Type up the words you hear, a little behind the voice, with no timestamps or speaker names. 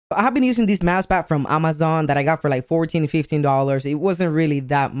I have been using this mouse pad from Amazon that I got for like $14-15. It wasn't really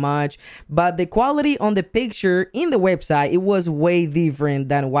that much, but the quality on the picture in the website, it was way different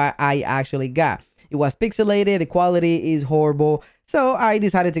than what I actually got. It was pixelated, the quality is horrible, so I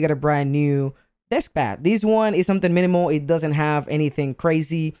decided to get a brand new desk pad. This one is something minimal, it doesn't have anything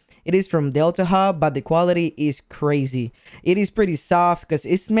crazy. It is from DeltaHub, but the quality is crazy. It is pretty soft because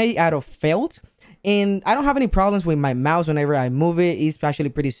it's made out of felt. And I don't have any problems with my mouse whenever I move it. It's actually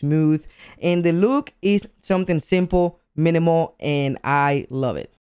pretty smooth. And the look is something simple, minimal, and I love it.